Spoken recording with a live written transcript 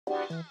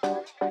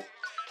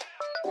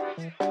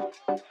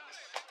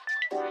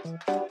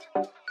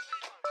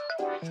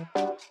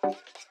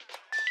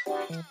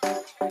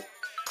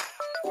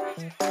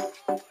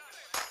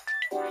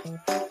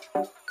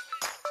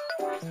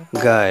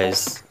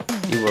Guys,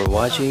 you are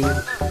watching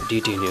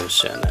DT News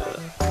channel.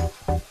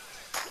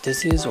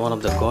 This is one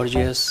of the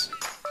gorgeous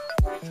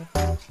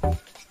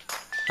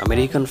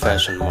American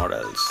fashion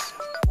models.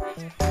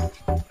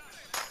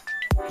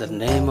 The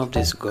name of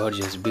this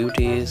gorgeous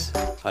beauty is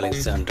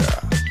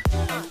Alexandra.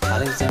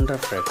 Alexandra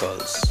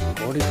Freckles,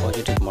 body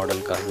positive model,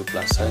 curvy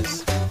plus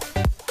size,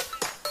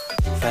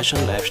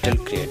 fashion lifestyle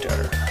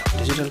creator,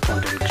 digital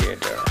content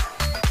creator.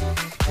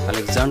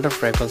 Alexandra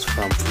Freckles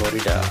from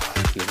Florida,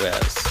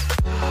 US.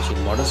 She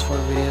models for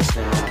various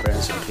renowned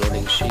brands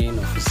including Shein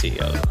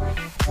Official.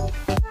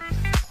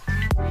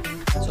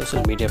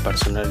 Social media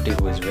personality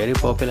who is very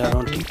popular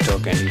on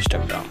TikTok and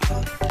Instagram.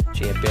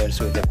 She appears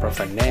with the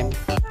profile name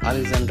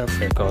Alexandra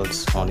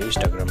Freckles on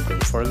Instagram.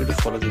 Don't forget to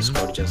follow this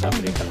gorgeous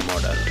American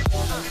model.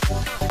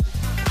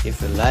 If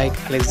you like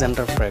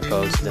Alexandra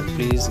Freckles, then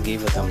please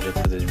give a thumbs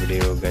up to this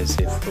video. Guys,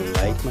 if you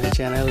like my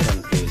channel,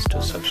 then please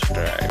do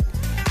subscribe.